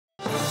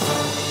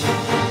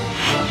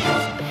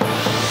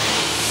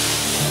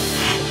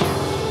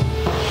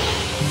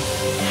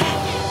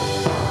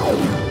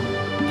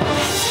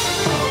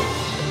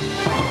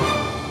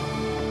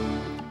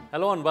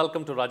Hello and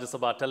welcome to Rajya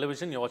Sabha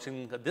Television. You're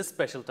watching this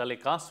special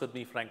telecast with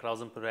me, Frank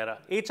Rausen Pereira.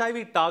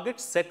 HIV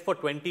targets set for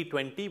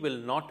 2020 will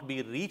not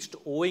be reached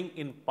owing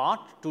in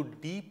part to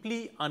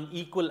deeply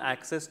unequal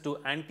access to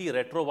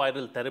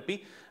antiretroviral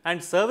therapy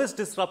and service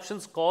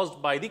disruptions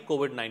caused by the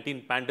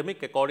COVID-19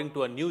 pandemic, according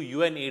to a new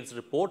UNAIDS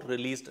report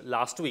released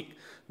last week.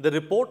 The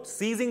report,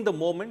 Seizing the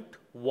Moment,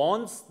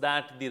 warns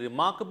that the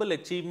remarkable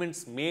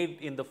achievements made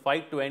in the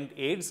fight to end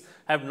AIDS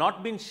have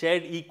not been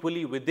shared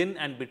equally within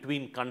and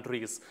between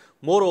countries.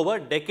 Moreover,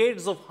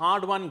 decades of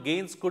hard-won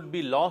gains could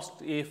be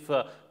lost if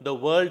the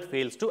world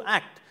fails to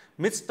act.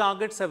 Missed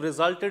targets have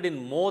resulted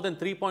in more than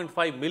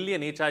 3.5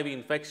 million HIV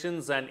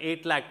infections and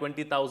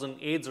 820,000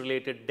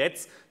 AIDS-related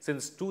deaths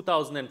since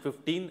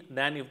 2015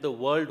 than if the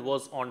world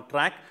was on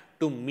track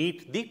to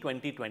meet the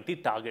 2020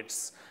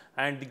 targets.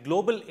 And the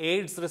global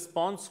AIDS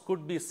response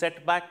could be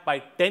set back by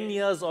 10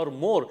 years or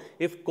more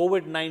if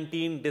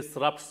COVID-19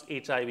 disrupts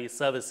HIV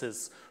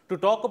services. To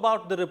talk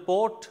about the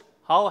report,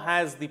 how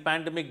has the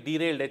pandemic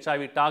derailed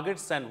HIV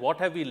targets and what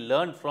have we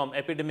learned from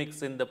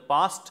epidemics in the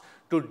past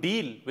to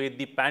deal with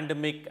the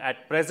pandemic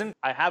at present?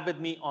 I have with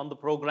me on the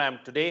program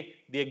today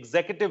the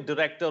Executive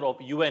Director of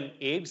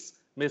UNAIDS,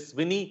 Ms.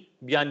 Winnie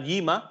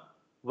Byanyima.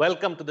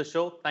 Welcome to the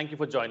show. Thank you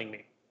for joining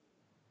me.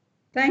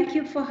 Thank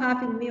you for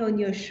having me on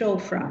your show,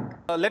 Frank.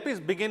 Let me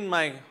begin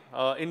my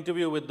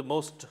interview with the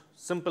most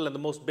simple and the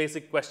most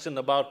basic question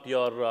about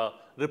your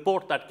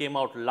report that came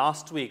out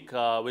last week,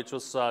 which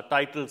was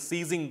titled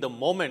Seizing the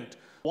Moment.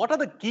 What are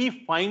the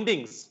key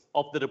findings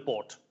of the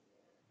report?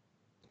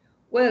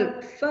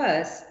 Well,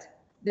 first,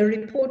 the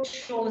report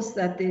shows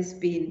that there's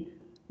been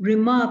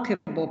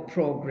remarkable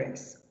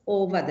progress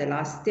over the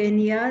last 10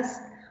 years,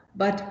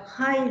 but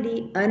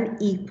highly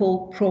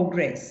unequal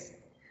progress.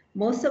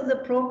 Most of the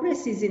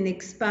progress is in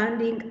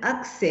expanding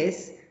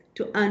access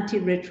to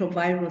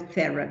antiretroviral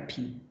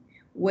therapy,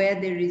 where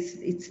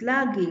it's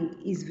lagging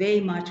is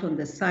very much on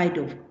the side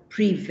of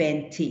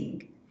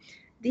preventing.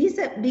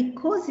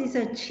 Because these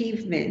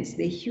achievements,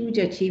 the huge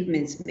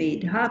achievements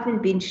made,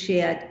 haven't been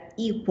shared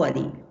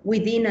equally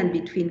within and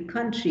between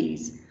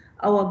countries,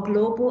 our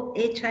global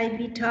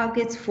HIV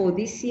targets for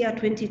this year,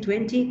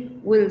 2020,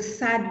 will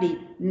sadly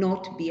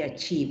not be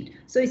achieved.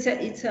 So it's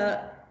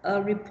a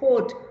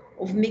report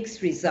of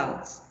mixed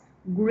results.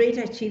 Great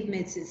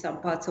achievements in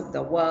some parts of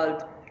the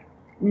world,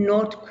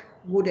 not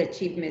good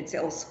achievements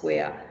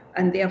elsewhere,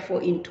 and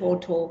therefore in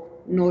total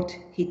not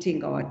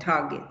hitting our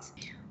targets.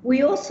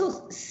 We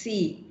also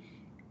see,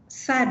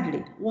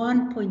 sadly,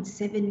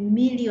 1.7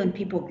 million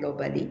people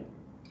globally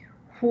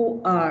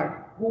who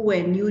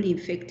were newly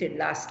infected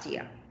last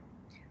year.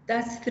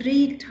 That's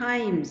 3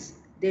 times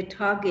the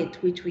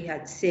target which we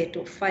had set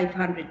of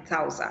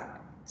 500,000.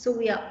 So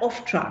we are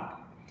off track.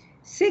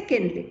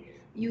 Secondly,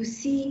 you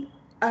see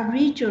a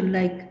region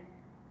like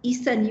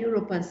Eastern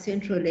Europe and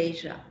Central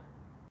Asia,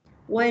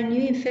 while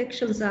new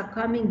infections are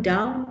coming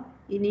down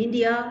in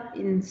India,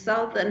 in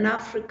Southern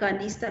Africa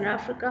and Eastern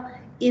Africa,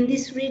 in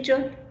this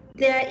region,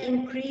 they are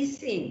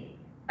increasing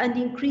and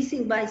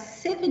increasing by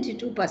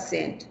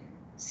 72%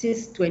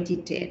 since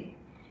 2010.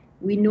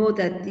 We know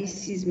that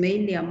this is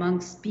mainly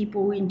amongst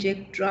people who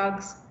inject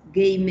drugs,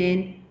 gay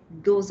men.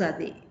 Those are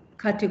the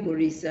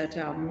categories that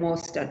are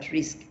most at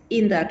risk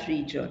in that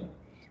region.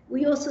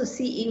 We also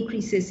see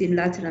increases in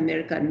Latin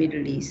America and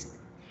Middle East.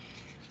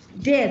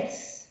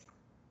 Deaths,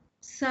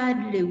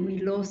 sadly, we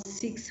lost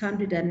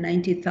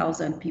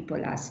 690,000 people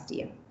last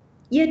year.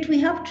 Yet we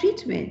have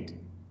treatment.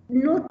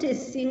 Not a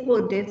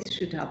single death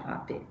should have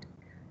happened.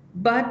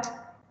 But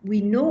we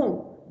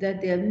know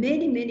that there are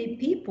many, many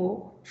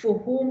people for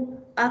whom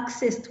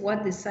access to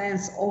what the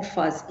science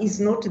offers is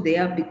not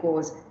there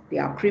because they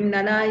are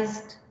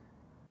criminalized,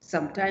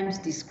 sometimes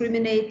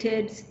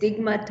discriminated,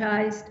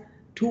 stigmatized,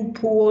 too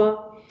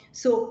poor.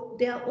 So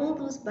there are all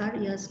those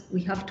barriers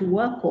we have to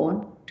work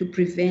on to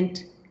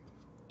prevent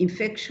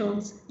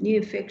infections, new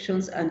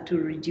infections, and to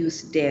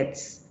reduce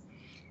deaths.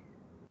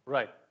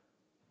 Right.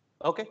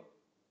 Okay.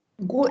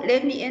 Good.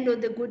 Let me end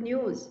on the good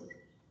news.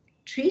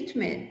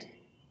 Treatment.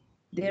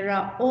 There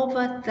are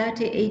over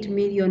 38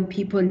 million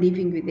people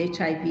living with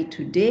HIV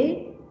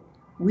today.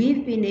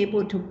 We've been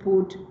able to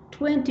put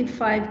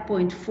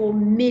 25.4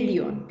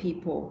 million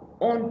people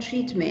on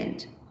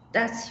treatment.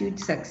 That's huge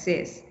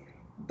success.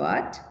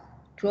 But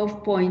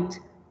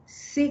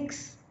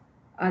 12.6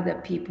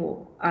 other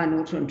people are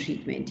not on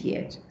treatment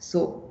yet.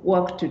 So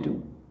work to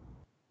do.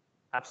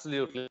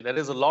 Absolutely. There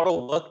is a lot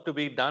of work to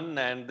be done.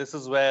 And this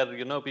is where,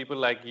 people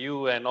like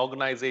you and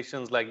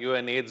organizations like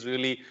UNAIDS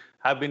really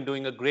have been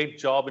doing a great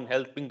job in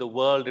helping the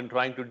world in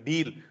trying to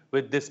deal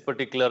with this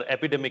particular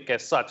epidemic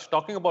as such.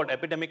 Talking about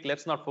epidemic,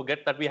 let's not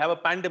forget that we have a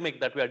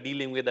pandemic that we are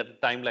dealing with at a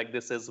time like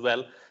this as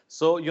well.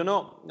 So,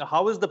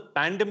 how is the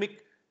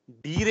pandemic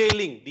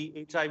derailing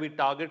the HIV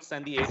targets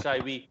and the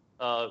HIV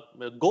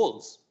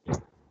goals?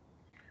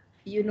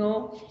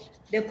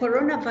 The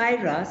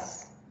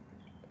coronavirus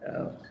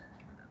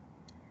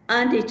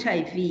and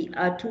HIV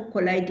are 2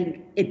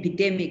 colliding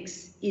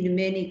epidemics in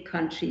many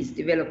countries,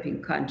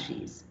 developing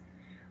countries.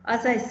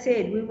 As I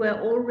said, we were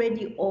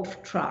already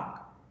off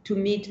track to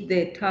meet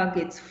the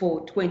targets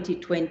for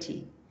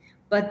 2020.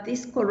 But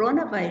this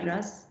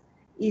coronavirus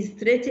is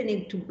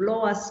threatening to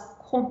blow us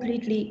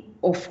completely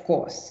off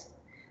course.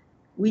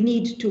 We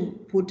need to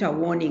put a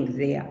warning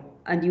there.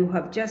 And you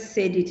have just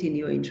said it in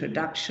your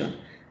introduction,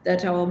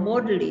 that our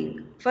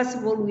modeling, first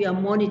of all, we are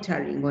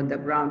monitoring on the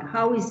ground.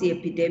 How is the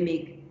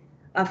epidemic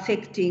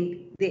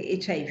affecting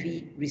the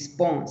HIV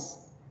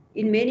response?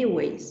 In many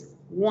ways.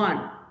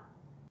 One,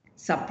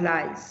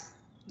 supplies,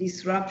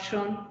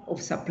 disruption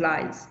of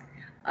supplies.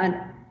 And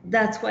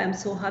that's why I'm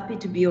so happy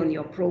to be on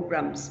your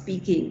program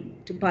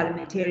speaking to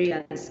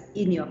parliamentarians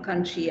in your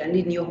country and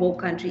in your whole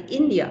country,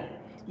 India.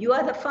 You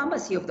are the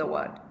pharmacy of the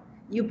world.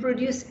 You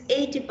produce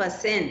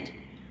 80%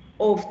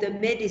 of the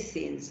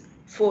medicines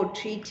for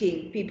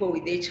treating people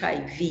with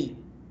HIV.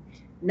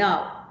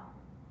 Now,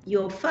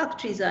 your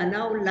factories are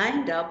now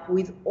lined up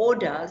with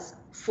orders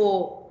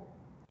for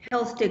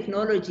health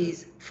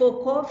technologies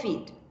for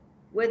COVID,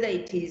 whether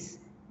it is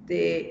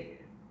the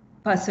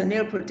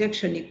personnel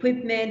protection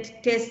equipment,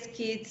 test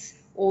kits,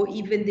 or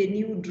even the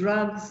new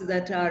drugs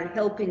that are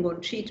helping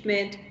on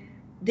treatment.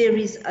 There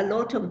is a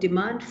lot of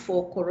demand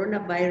for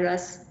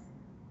coronavirus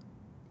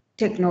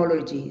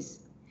technologies.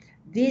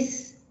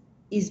 This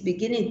is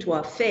beginning to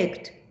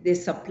affect the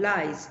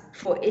supplies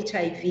for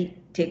HIV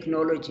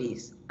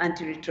technologies,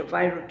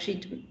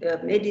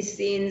 antiretroviral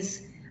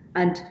medicines,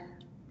 and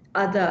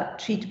other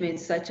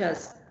treatments such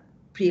as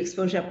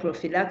pre-exposure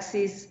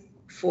prophylaxis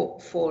for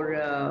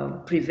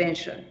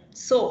prevention.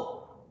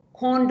 So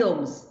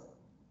condoms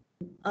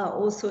are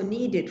also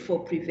needed for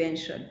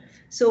prevention.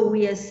 So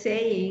we are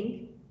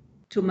saying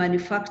to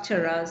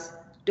manufacturers,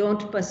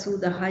 don't pursue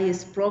the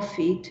highest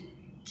profit,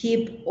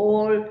 keep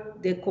all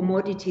the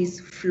commodities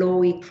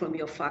flowing from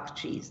your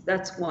factories.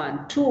 That's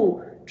one.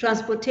 Two,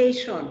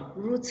 transportation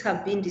routes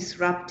have been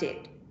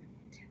disrupted.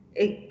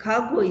 A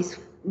cargo is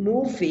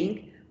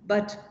moving,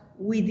 but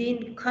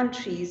within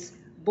countries,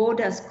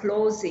 borders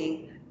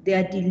closing,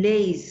 there are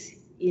delays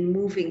in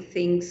moving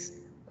things,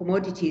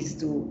 commodities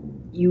to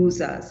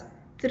users.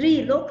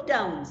 Three,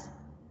 lockdowns.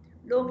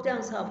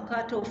 Lockdowns have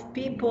cut off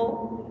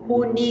people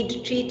who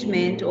need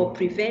treatment or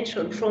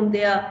prevention from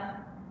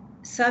their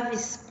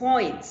service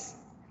points.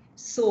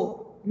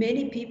 So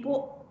many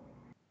people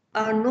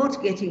are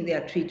not getting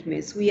their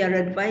treatments. We are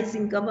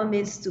advising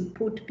governments to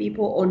put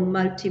people on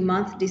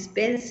multi-month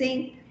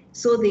dispensing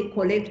so they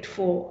collect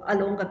for a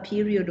longer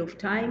period of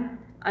time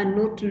and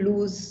not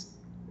lose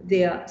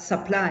their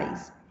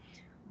supplies.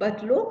 But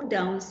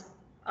lockdowns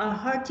are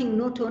hurting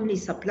not only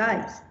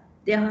supplies,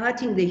 they are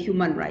hurting the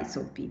human rights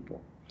of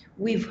people.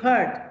 We've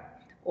heard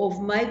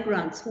of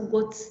migrants who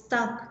got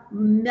stuck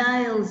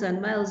miles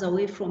and miles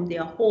away from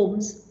their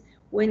homes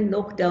when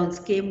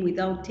lockdowns came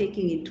without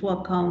taking into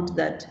account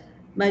that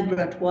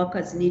migrant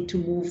workers need to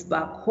move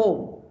back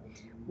home.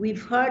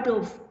 We've heard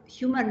of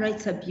human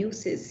rights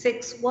abuses,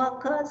 sex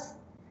workers,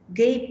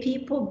 gay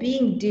people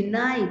being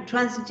denied,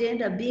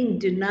 transgender being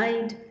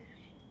denied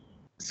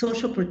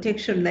social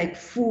protection like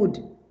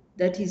food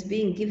that is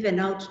being given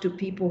out to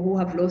people who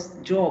have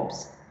lost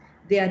jobs.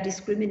 They are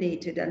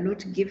discriminated and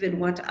not given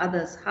what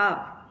others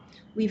have.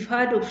 We've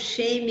heard of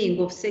shaming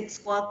of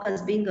sex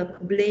workers being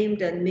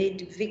blamed and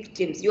made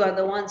victims. You are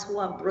the ones who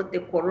have brought the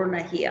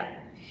corona here.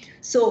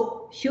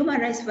 So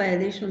human rights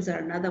violations are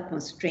another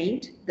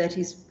constraint that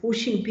is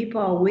pushing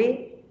people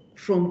away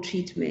from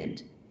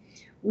treatment.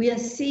 We are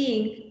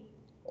seeing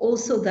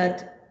also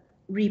that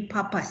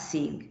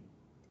repurposing,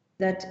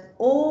 that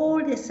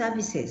all the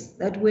services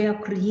that were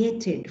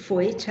created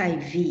for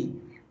HIV,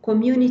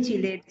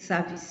 community-led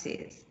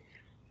services,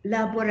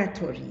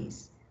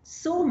 laboratories,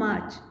 so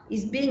much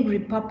is being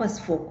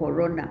repurposed for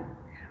corona.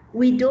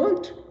 We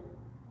don't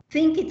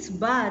think it's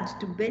bad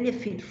to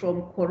benefit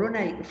from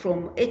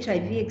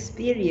HIV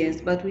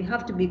experience, but we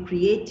have to be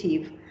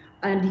creative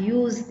and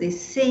use the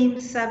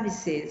same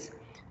services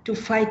to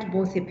fight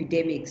both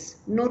epidemics,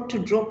 not to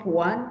drop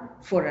one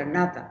for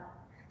another.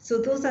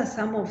 So those are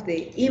some of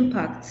the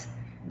impacts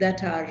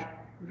that are,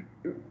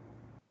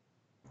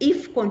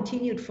 if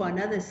continued for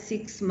another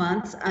 6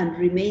 months and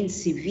remain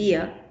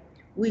severe,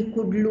 we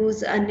could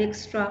lose an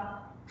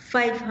extra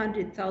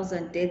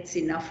 500,000 deaths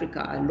in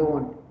Africa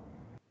alone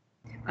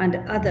and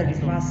other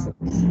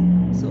reversals.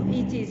 So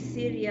it is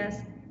serious.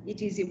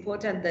 It is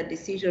important that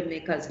decision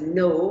makers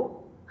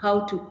know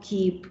how to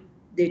keep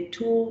the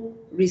two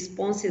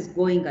responses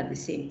going at the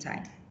same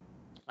time.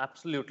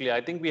 Absolutely.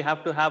 I think we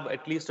have to have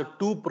at least a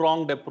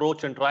two-pronged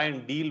approach and try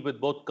and deal with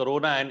both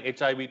corona and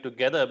HIV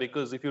together,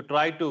 because if you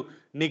try to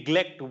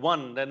neglect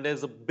one, then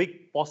there's a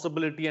big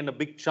possibility and a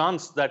big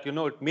chance that,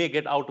 it may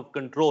get out of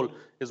control,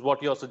 is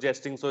what you're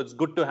suggesting. So it's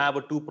good to have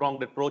a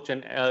two-pronged approach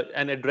and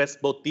address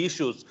both the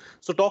issues.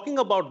 So talking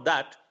about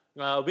that,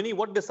 Winnie,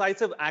 what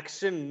decisive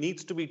action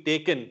needs to be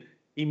taken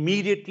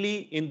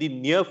immediately in the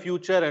near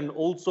future and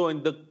also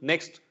in the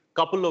next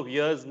couple of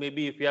years,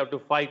 maybe if you have to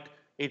fight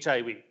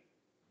HIV?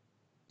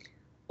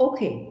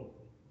 Okay,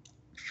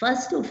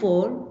 first of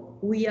all,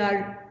 we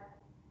are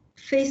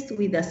faced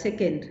with a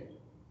second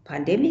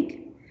pandemic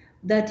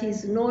that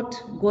is not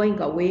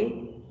going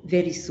away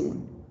very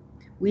soon.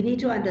 we need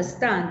to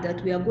understand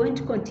that we are going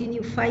to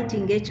continue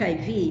fighting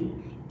HIV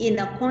in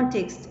a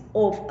context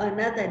of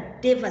another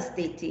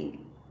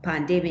devastating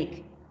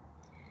pandemic.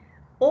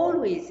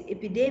 Always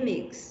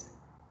epidemics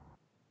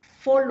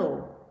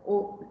follow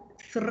or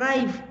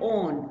thrive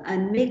on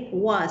and make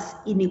worse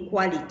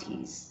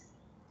inequalities.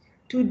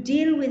 To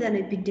deal with an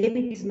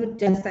epidemic is not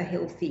just a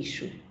health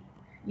issue.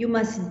 You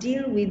must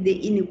deal with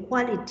the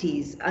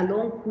inequalities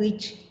along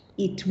which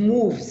it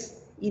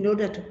moves in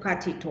order to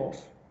cut it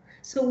off.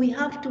 So we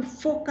have to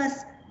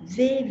focus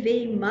very,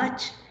 very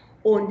much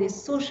on the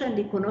social and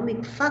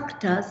economic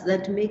factors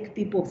that make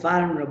people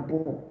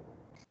vulnerable.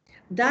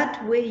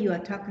 That way you are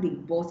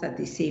tackling both at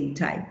the same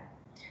time.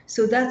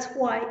 So that's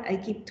why I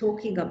keep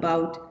talking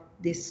about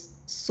this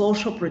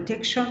social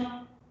protection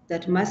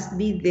that must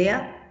be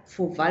there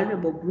for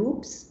vulnerable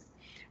groups.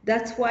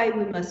 That's why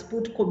we must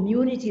put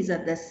communities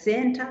at the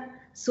center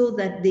so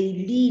that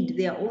they lead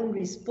their own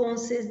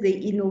responses, they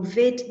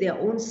innovate their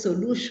own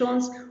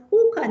solutions.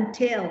 Who can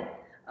tell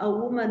a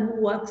woman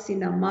who works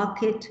in a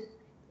market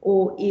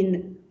or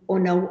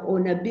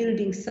on a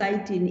building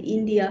site in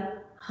India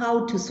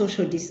how to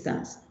social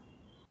distance?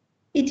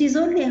 It is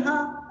only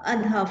her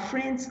and her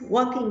friends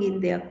working in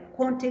their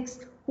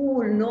context who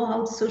will know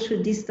how to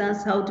social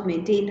distance, how to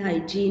maintain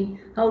hygiene,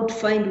 how to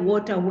find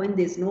water when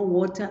there's no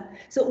water.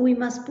 So we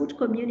must put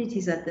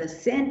communities at the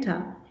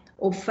center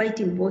of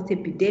fighting both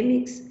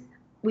epidemics.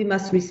 We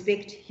must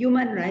respect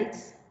human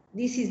rights.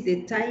 This is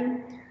the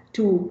time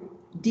to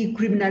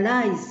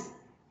decriminalize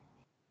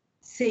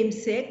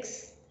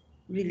same-sex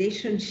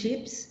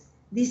relationships.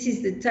 This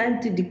is the time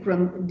to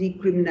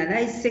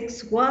decriminalize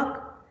sex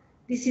work.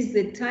 This is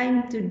the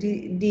time to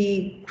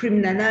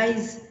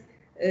decriminalize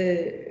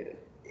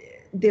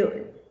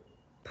the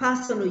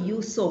personal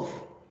use of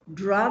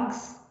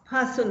drugs,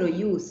 personal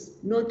use,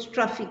 not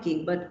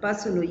trafficking, but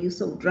personal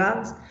use of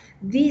drugs.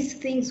 These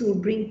things will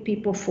bring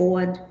people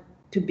forward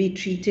to be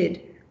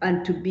treated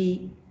and to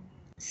be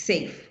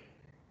safe.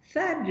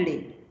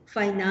 Thirdly,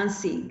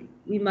 financing.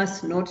 We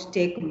must not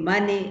take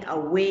money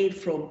away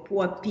from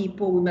poor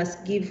people. We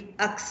must give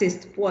access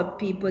to poor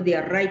people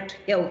their right to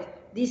health.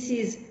 This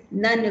is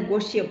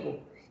non-negotiable.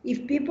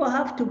 If people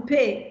have to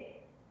pay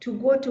to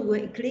go to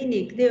a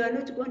clinic, they are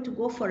not going to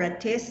go for a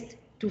test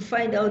to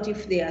find out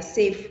if they are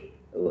safe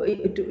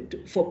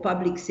for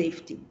public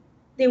safety.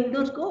 They will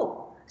not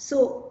go.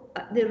 So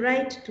the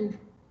right to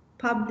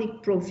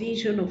public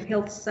provision of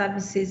health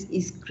services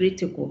is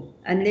critical.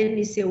 And let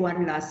me say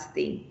one last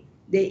thing.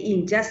 The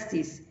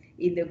injustice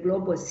in the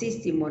global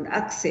system on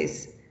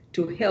access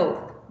to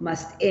health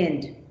must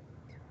end.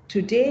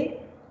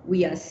 Today,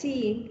 we are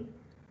seeing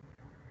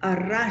a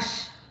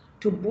rush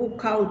to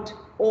book out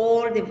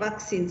all the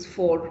vaccines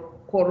for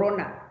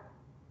corona.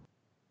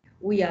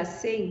 We are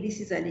saying this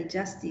is an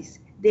injustice.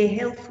 The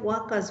health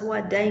workers who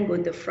are dying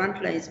on the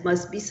front lines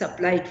must be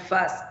supplied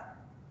first,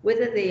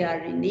 whether they are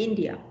in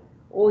India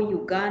or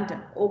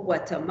Uganda or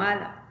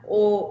Guatemala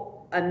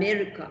or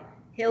America.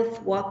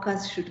 Health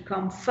workers should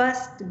come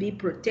first to be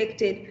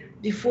protected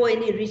before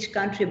any rich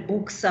country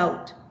books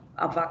out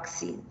a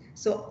vaccine.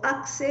 So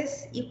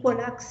access,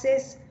 equal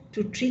access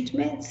to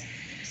treatments,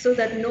 so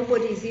that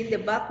nobody is in the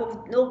back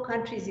of, no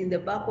country is in the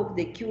back of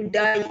the queue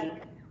dying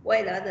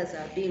while others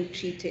are being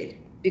treated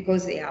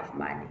because they have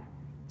money.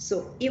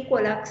 So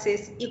equal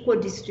access, equal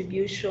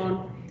distribution,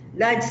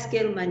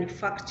 large-scale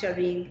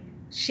manufacturing,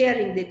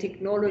 sharing the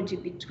technology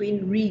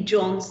between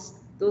regions,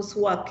 those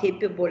who are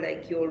capable,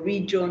 like your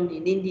region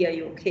in India,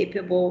 you're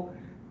capable,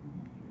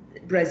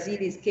 Brazil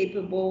is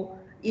capable,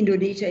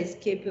 Indonesia is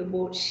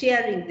capable,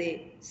 sharing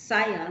the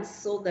science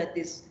so that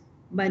there's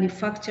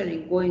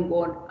manufacturing going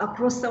on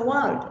across the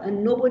world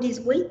and nobody's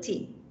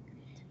waiting.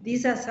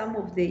 These are some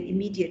of the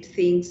immediate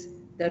things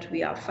that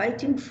we are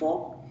fighting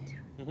for,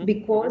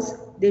 because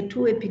the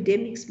two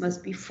epidemics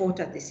must be fought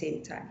at the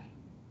same time.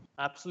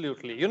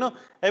 Absolutely. You know,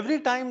 every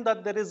time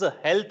that there is a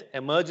health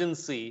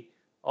emergency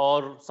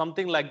or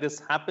something like this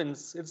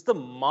happens, it's the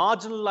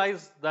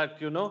marginalized that,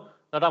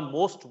 that are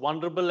most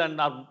vulnerable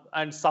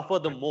and suffer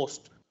the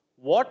most.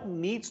 What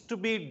needs to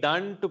be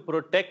done to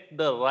protect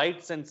the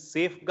rights and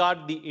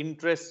safeguard the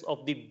interests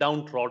of the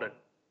downtrodden?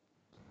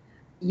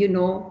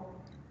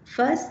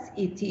 First,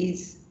 it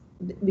is,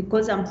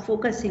 because I'm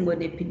focusing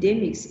on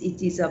epidemics,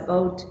 it is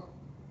about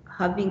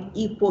having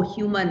equal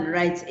human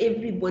rights,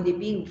 everybody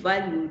being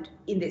valued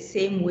in the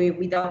same way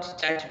without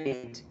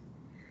judgment.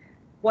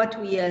 What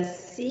we are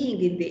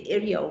seeing in the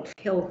area of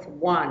health,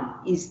 one,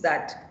 is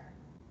that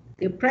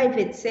the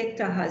private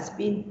sector has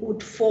been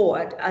put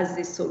forward as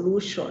the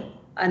solution,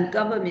 and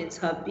governments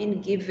have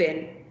been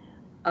given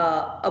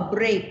a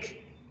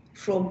break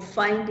from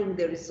finding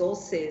the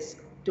resources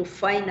to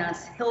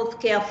finance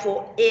healthcare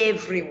for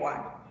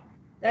everyone.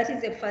 That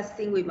is the first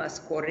thing we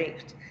must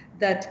correct,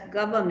 that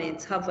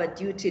governments have a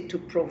duty to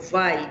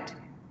provide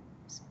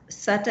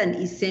certain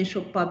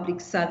essential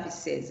public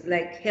services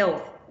like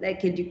health,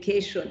 like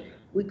education.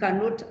 We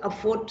cannot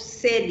afford to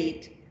sell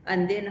it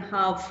and then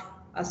have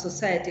a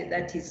society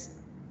that is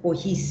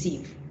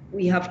cohesive.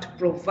 We have to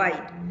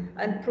provide.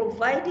 And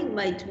providing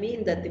might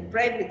mean that the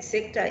private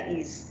sector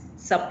is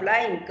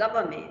supplying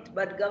government,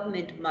 but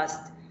government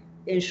must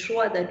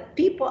ensure that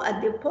people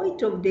at the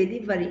point of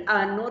delivery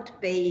are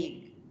not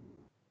paying.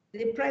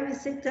 The private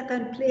sector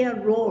can play a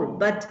role,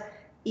 but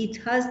it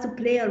has to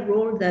play a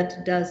role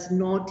that does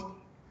not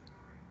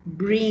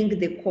bring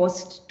the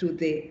cost to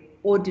the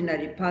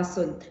ordinary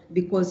person,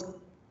 because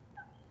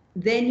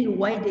then you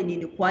widen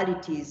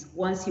inequalities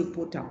once you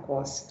put a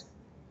cost.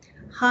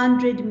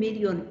 100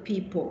 million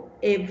people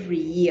every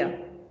year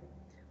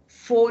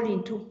fall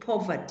into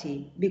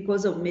poverty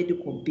because of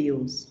medical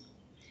bills.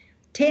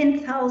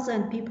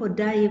 10,000 people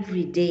die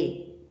every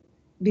day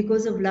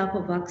because of lack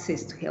of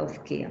access to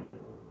health care.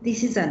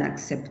 This is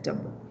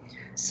unacceptable.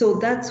 So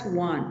that's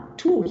one.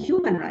 Two,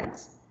 human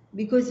rights,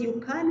 because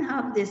you can't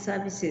have the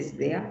services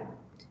there,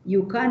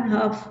 you can't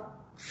have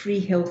free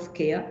health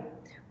care,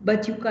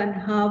 but you can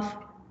have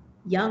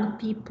young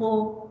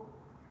people,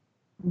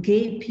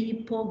 gay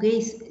people,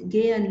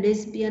 gay and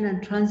lesbian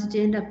and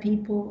transgender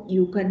people,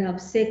 you can have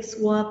sex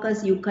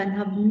workers, you can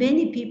have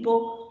many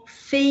people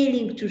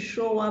failing to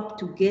show up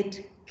to get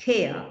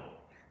care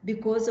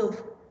because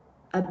of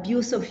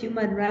abuse of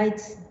human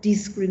rights,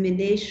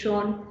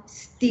 discrimination,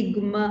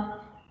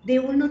 stigma. They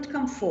will not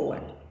come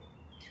forward.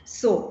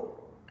 So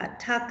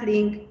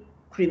tackling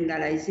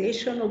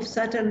criminalization of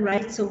certain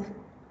rights of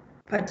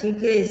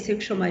particularly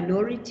sexual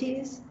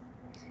minorities,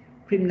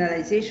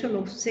 criminalization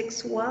of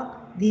sex work,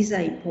 these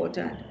are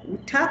important.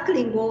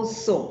 Tackling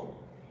also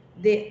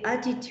the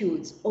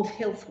attitudes of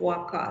health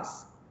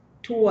workers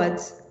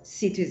towards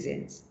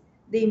citizens.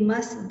 They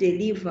must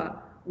deliver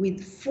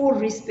with full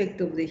respect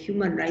of the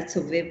human rights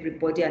of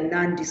everybody and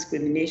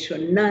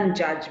non-discrimination,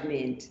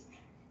 non-judgment.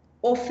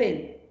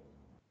 Often,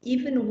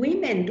 even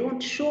women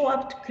don't show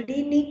up to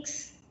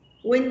clinics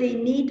when they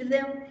need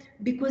them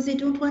because they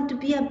don't want to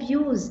be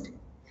abused.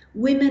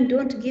 Women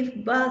don't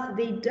give birth,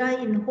 they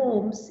die in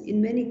homes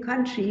in many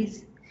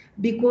countries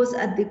because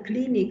at the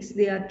clinics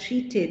they are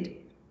treated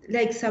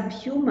like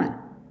subhuman.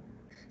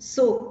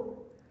 So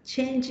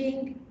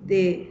changing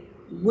the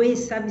way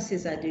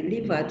services are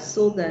delivered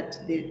so that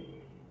the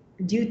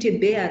duty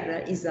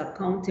bearer is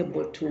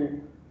accountable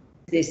to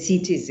the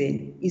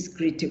citizen is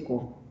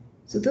critical.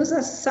 So those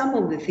are some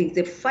of the things.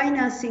 The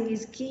financing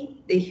is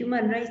key, the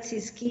human rights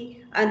is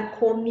key, and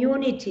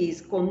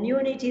communities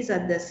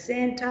at the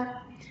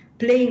center,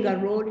 playing a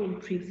role in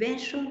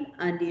prevention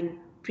and in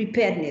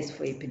preparedness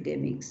for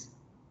epidemics.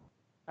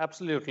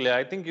 Absolutely.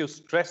 I think you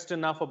stressed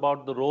enough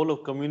about the role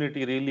of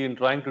community really in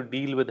trying to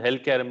deal with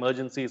healthcare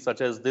emergencies such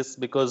as this,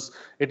 because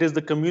it is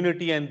the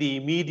community and the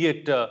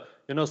immediate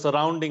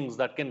surroundings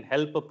that can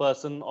help a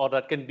person, or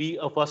that can be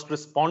a first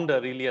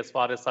responder really as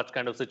far as such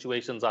kind of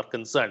situations are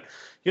concerned.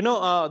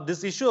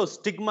 This issue of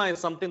stigma is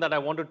something that I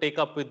want to take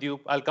up with you.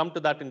 I'll come to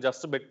that in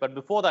just a bit. But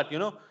before that,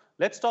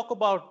 let's talk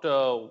about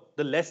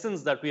the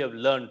lessons that we have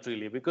learned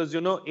really, because,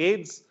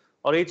 AIDS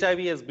or HIV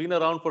has been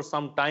around for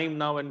some time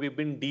now, and we've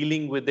been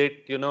dealing with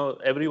it.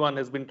 Everyone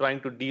has been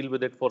trying to deal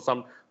with it for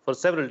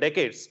several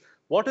decades.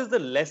 What is the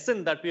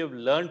lesson that we have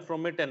learned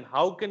from it, and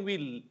how can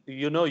we,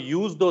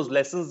 use those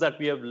lessons that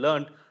we have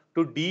learned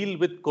to deal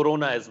with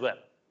Corona as well?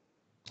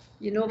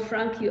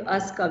 Frank, you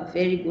ask a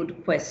very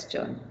good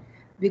question,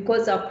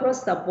 because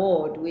across the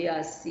board,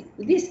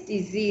 this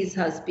disease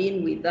has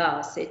been with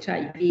us,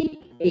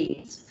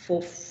 HIV/AIDS,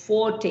 for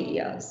 40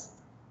 years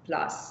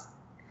plus.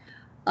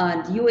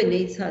 And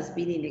UNAIDS has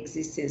been in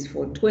existence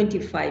for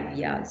 25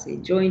 years, a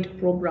joint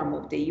program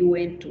of the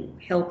UN to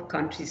help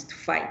countries to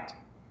fight.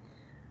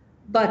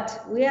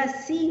 But we are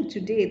seeing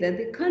today that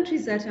the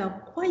countries that are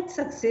quite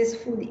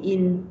successful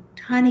in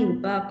turning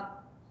back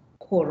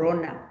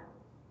Corona,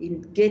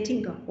 in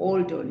getting a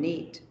hold on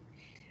it,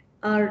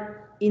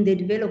 are in the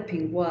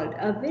developing world,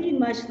 are very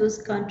much those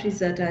countries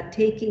that are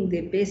taking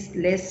the best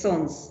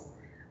lessons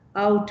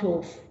out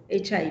of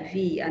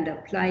HIV and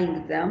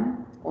applying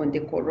them on the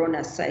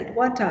Corona side.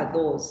 What are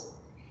those?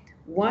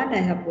 One I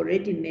have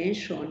already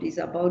mentioned is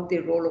about the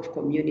role of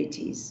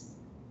communities.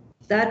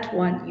 That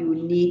one, you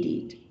need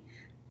it.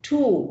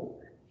 Two,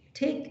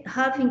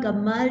 having a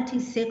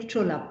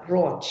multi-sectoral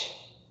approach.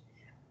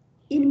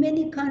 In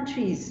many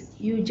countries,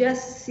 you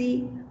just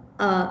see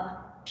a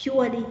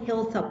purely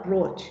health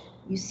approach.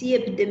 You see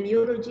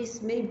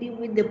epidemiologists, maybe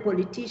with the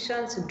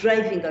politicians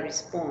driving a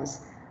response.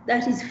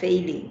 That is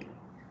failing,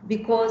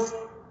 because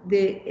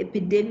the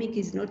epidemic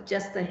is not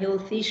just a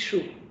health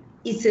issue.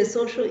 It's a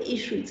social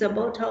issue. It's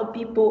about how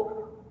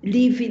people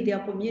live in their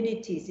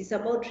communities. It's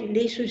about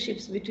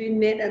relationships between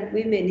men and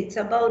women. It's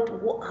about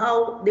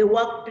how the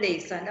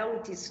workplace and how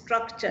it is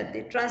structured,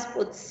 the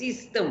transport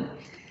system.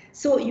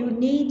 So you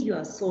need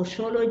your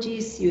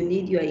sociologists, you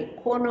need your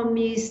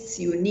economists,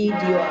 you need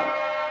your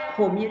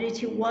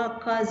community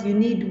workers, you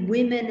need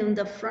women on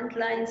the front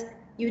lines.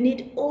 You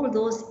need all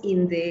those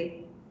in the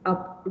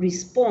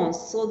response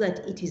so that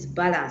it is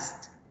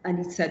balanced and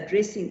it's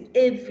addressing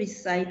every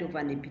side of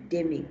an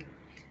epidemic.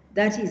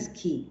 That is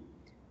key.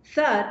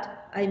 Third,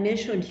 I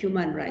mentioned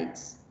human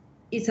rights.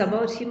 It's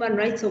about human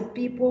rights of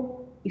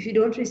people. If you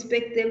don't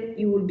respect them,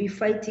 you will be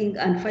fighting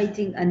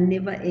and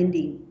never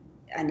ending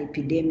an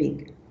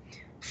epidemic.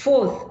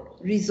 Fourth,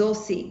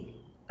 resourcing.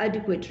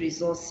 adequate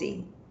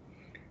resourcing.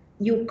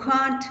 You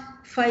can't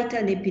fight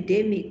an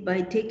epidemic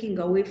by taking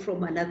away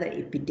from another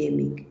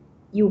epidemic.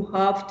 You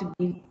have to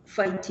be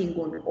fighting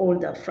on all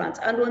the fronts.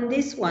 And on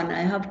this one,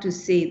 I have to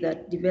say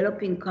that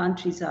developing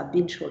countries have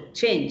been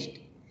shortchanged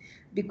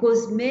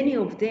because many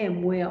of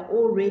them were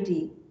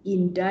already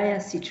in dire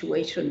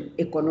situation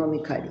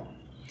economically.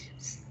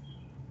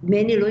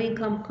 Many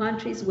low-income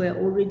countries were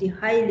already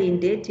highly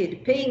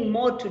indebted, paying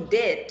more to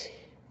debt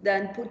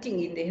than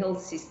putting in the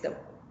health system.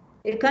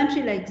 A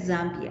country like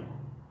Zambia.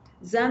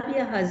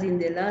 Zambia has in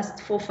the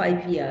last 4 or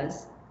 5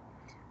 years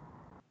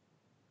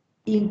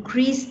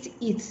increased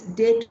its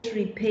debt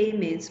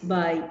repayments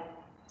by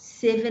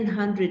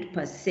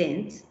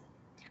 700%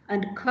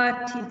 and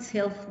cut its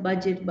health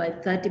budget by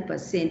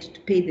 30% to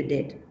pay the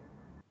debt.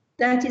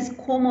 That is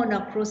common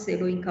across the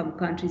low-income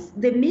countries.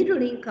 The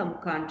middle-income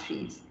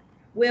countries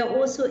were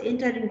also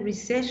entering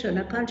recession.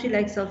 A country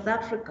like South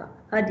Africa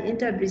had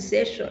entered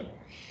recession.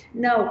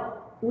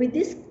 Now, with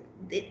this,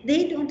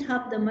 they don't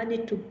have the money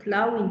to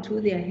plow into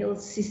their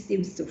health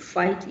systems to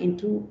fight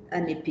into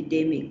an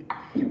epidemic.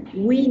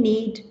 We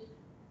need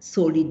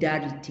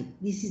solidarity.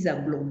 This is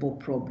a global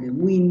problem.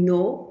 We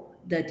know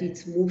that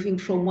it's moving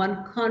from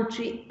one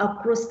country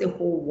across the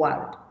whole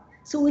world.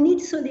 So we need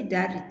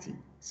solidarity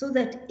so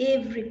that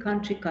every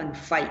country can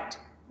fight,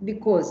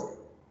 because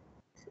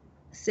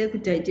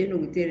Secretary General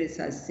Guterres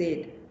has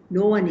said,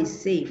 no one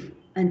is safe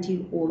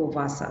until all of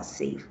us are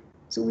safe.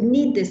 So we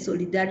need the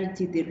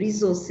solidarity, the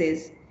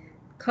resources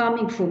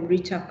coming from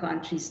richer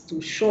countries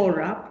to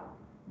shore up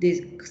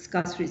the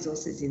scarce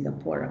resources in the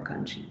poorer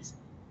countries.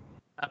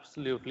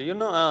 Absolutely. You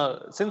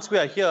know, since we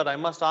are here, I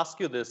must ask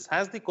you this.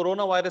 Has the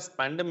coronavirus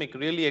pandemic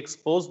really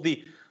exposed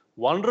the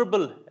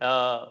vulnerable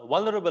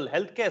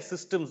healthcare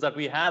systems that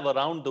we have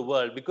around the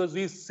world? Because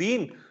we've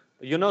seen,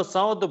 you know,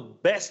 some of the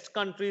best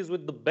countries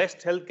with the best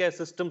healthcare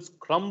systems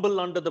crumble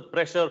under the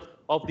pressure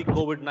of the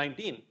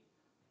COVID-19.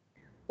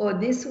 Oh,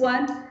 this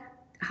one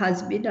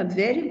has been a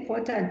very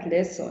important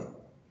lesson,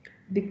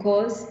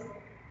 because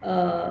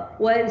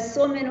while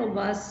so many of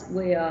us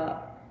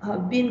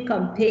have been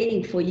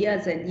campaigning for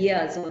years and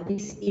years on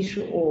this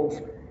issue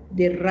of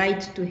the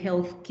right to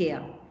health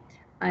care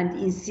and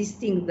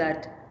insisting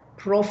that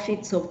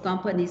profits of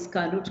companies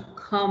cannot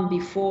come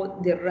before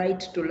the right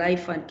to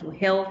life and to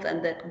health,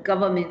 and that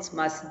governments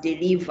must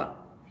deliver,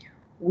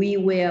 we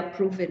were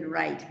proven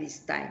right this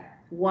time.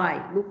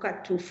 Why? Look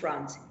at two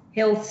fronts.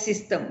 Health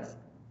systems.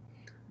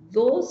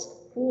 Those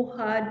who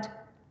had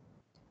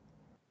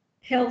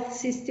health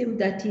system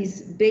that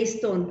is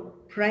based on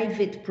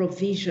private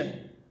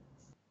provision,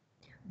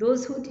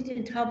 those who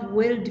didn't have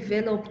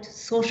well-developed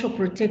social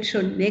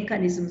protection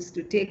mechanisms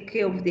to take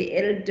care of the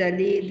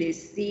elderly, the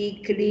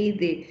sickly,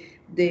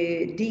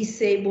 the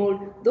disabled,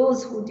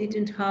 those who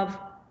didn't have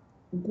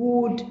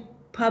good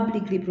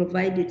publicly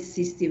provided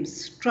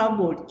systems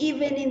struggled,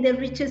 even in the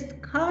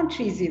richest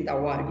countries in the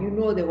world. You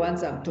know the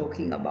ones I'm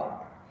talking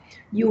about.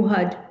 You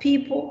had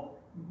people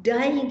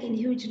dying in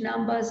huge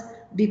numbers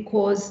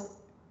because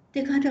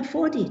they can't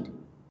afford it.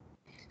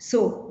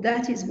 So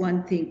that is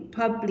one thing,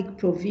 public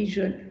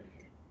provision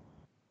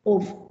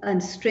of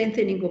and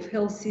strengthening of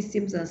health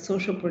systems and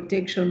social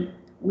protection.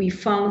 We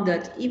found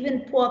that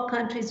even poor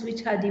countries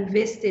which had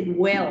invested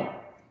well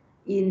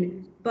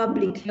in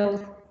public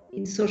health,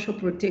 in social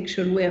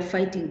protection, were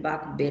fighting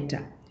back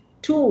better.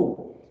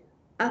 Two,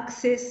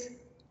 access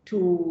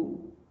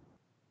to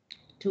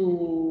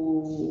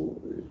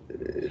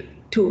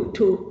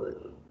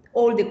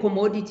all the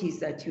commodities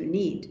that you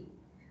need.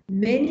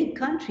 Many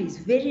countries,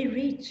 very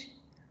rich,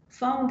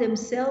 found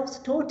themselves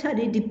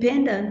totally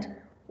dependent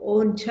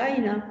on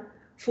China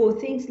for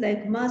things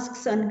like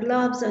masks and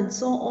gloves and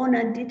so on,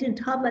 and didn't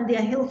have, and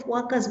their health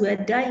workers were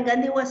dying,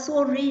 and they were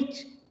so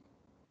rich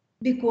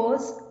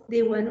because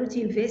they were not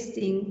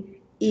investing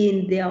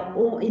in their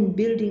own, in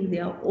building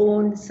their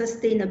own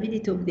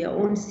sustainability of their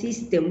own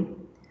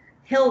system.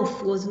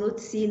 Health was not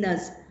seen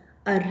as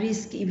a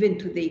risk even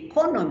to the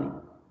economy.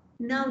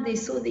 Now they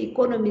saw the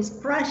economy is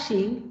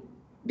crashing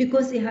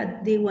because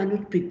they were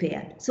not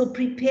prepared. So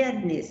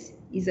preparedness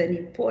is an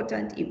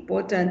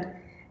important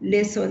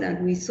lesson,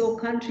 and we saw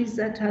countries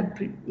that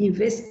had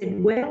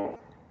invested well,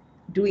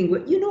 doing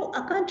well. You know,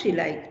 a country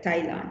like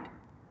Thailand.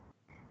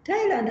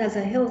 Thailand has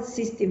a health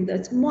system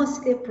that's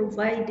mostly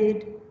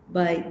provided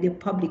by the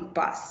public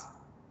purse.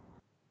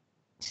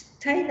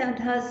 Thailand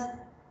has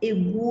a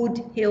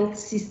good health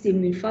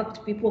system. In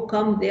fact, people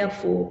come there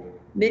for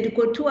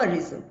medical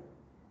tourism.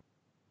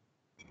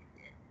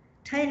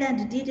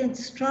 Thailand didn't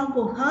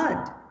struggle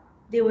hard.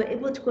 They were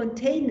able to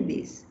contain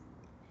this.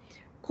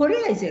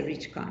 Korea is a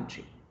rich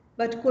country,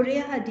 but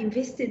Korea had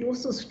invested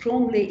also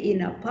strongly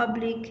in a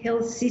public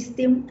health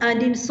system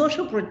and in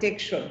social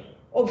protection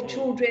of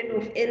children,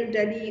 of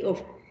elderly,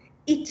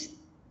 it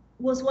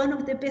was one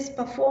of the best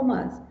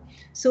performers.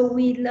 So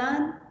we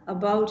learn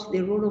about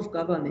the role of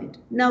government.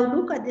 Now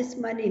look at this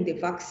money in the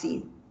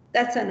vaccine.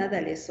 That's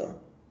another lesson.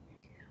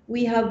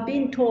 We have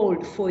been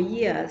told for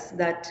years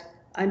that,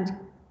 and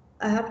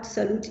I have to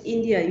salute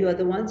India, you are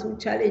the ones who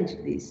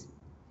challenged this.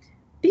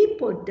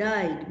 people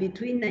died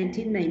between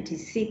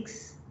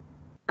 1996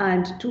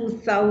 and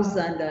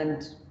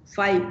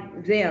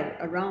 2005, there,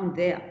 around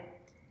there.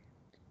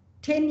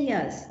 10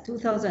 years,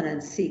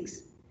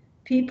 2006,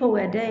 people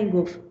were dying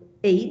of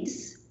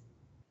AIDS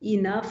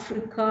in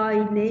Africa,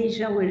 in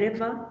Asia,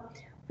 wherever,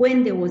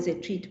 when there was a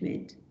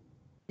treatment.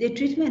 The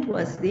treatment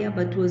was there,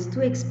 but it was too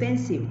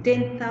expensive,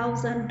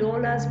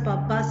 $10,000 per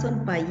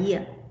person per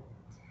year.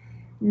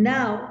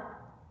 Now,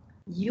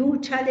 you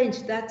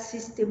challenged that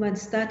system and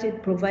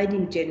started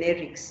providing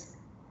generics.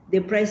 The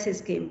prices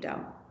came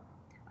down,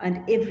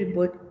 and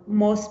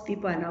most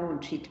people are now on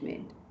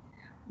treatment.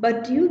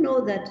 But do you know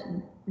that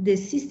the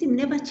system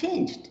never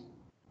changed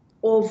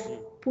of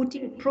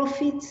putting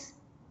profits,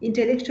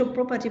 intellectual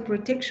property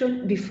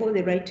protection before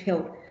the right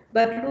health?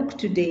 But look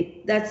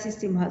today, that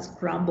system has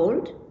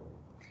crumbled.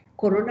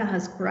 Corona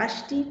has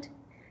crushed it.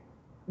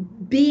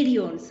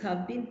 Billions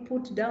have been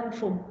put down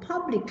from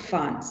public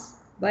funds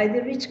by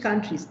the rich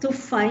countries to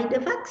find a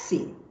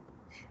vaccine,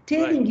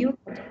 telling you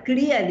that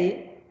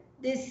clearly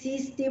the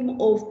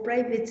system of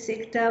private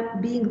sector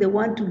being the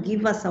one to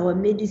give us our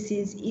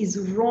medicines is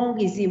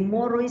wrong, is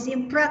immoral, is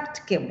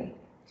impracticable.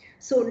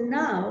 So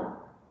now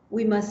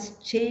we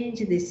must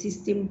change the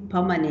system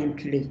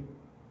permanently.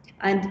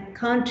 And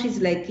countries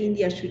like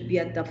India should be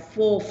at the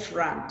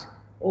forefront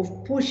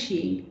of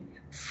pushing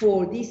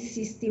for this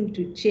system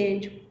to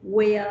change,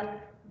 where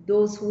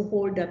those who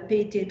hold a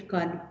patent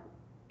can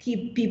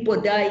keep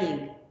people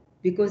dying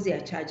because they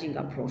are charging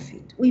a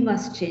profit. We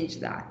must change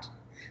that.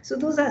 So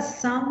those are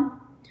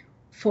some,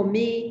 for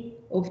me,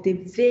 of the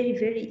very,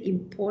 very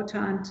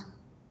important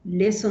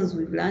lessons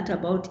we've learned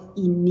about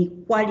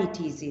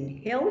inequalities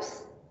in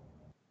health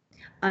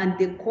and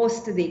the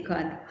cost they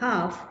can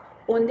have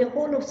on the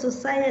whole of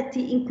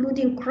society,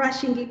 including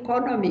crashing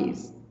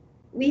economies.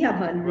 We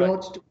have a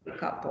lot to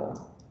pick up on.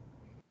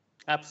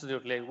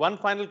 Absolutely. One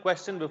final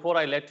question before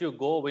I let you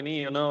go,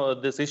 Winnie.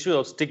 This issue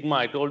of stigma,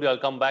 I told you I'll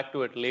come back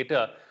to it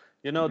later.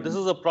 This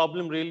is a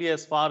problem really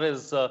as far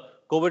as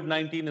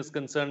COVID-19 is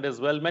concerned as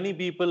well. Many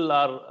people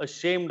are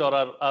ashamed or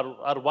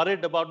are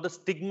worried about the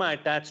stigma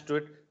attached to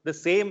it, the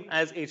same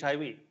as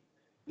HIV.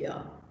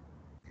 Yeah.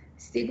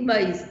 Stigma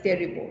is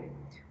terrible,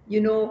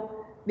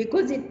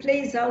 because it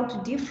plays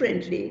out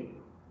differently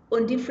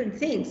on different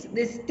things.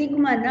 The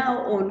stigma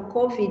now on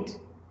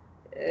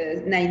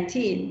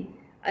COVID-19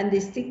 and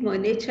the stigma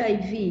on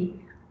HIV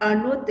are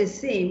not the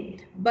same,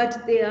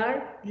 but they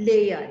are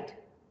layered.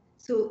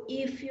 So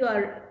if you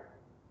are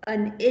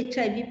an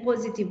HIV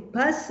positive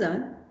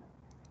person,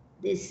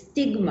 the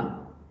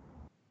stigma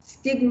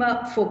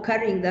for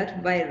carrying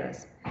that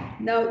virus.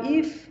 Now,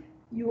 if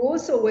you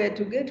also were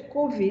to get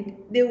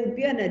COVID, there would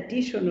be an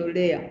additional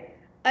layer.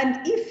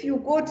 And if you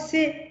got,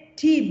 say,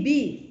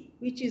 TB,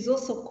 which is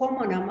also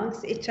common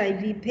amongst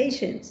HIV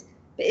patients,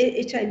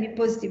 HIV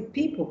positive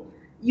people,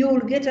 you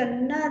will get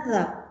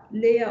another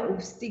layer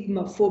of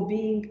stigma for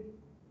being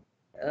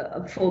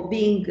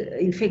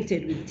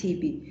infected with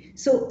TB.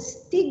 So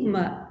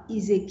stigma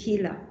is a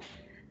killer.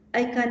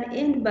 I can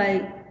end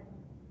by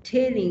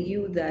telling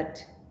you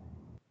that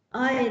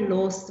I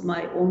lost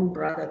my own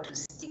brother to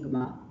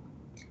stigma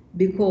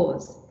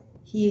because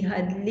he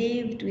had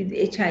lived with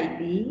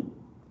HIV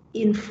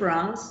in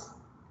France,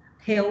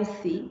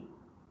 healthy,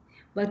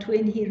 but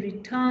when he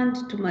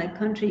returned to my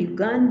country,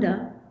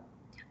 Uganda,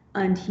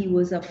 and he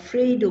was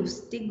afraid of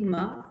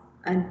stigma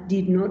and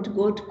did not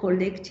go to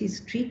collect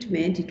his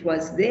treatment, it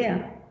was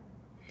there,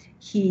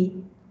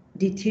 he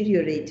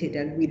deteriorated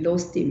and we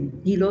lost him.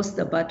 He lost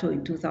the battle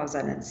in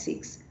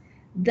 2006.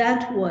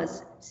 That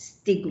was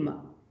stigma.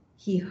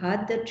 He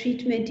had the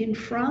treatment in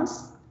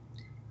France.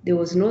 There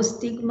was no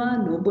stigma.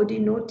 Nobody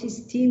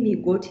noticed him. He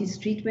got his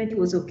treatment. He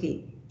was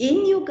okay.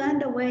 In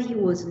Uganda, where he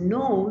was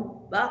known,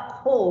 back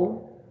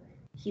home,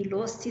 he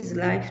lost his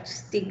life to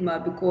stigma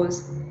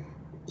because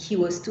he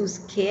was too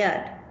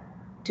scared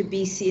to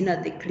be seen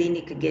at the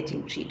clinic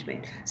getting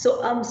treatment.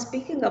 So I'm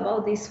speaking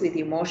about this with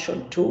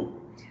emotion too,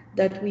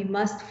 that we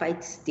must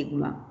fight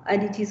stigma.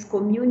 And it is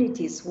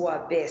communities who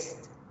are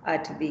best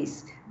at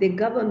this. The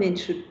government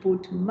should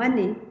put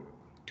money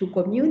to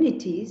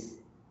communities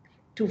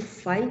to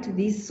fight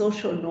these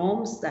social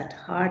norms that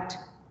hurt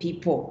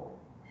people,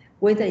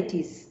 whether it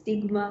is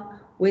stigma,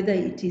 whether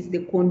it is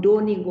the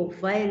condoning of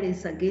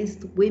violence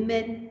against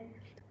women,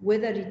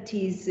 whether it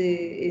is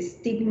a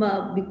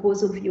stigma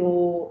because of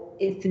your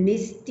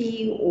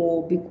ethnicity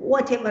or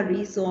whatever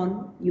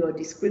reason you are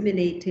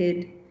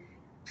discriminated.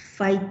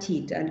 Fight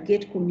it and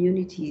get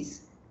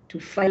communities to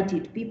fight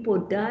it. People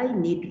die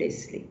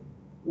needlessly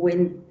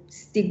when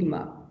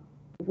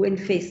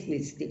faced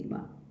with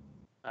stigma.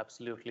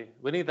 Absolutely.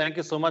 Winnie, thank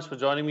you so much for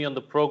joining me on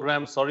the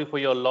program. Sorry for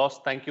your loss.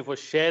 Thank you for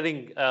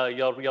sharing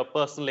your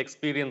personal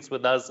experience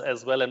with us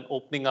as well, and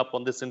opening up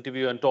on this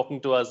interview and talking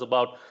to us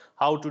about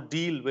how to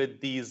deal with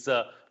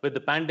with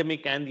the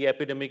pandemic and the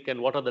epidemic, and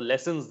what are the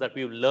lessons that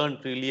we've learned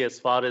really as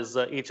far as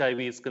HIV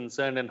is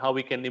concerned, and how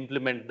we can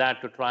implement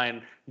that to try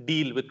and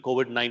deal with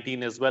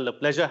COVID-19 as well. A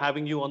pleasure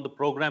having you on the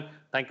program.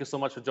 Thank you so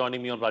much for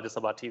joining me on Rajya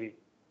Sabha TV.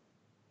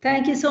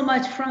 Thank you so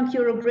much, Frank.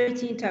 You're a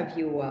great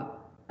interviewer.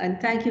 And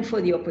thank you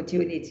for the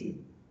opportunity.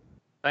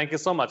 Thank you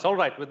so much. All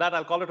right, with that,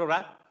 I'll call it a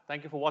wrap.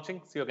 Thank you for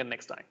watching. See you again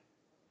next time.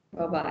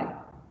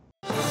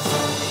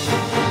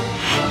 Bye-bye.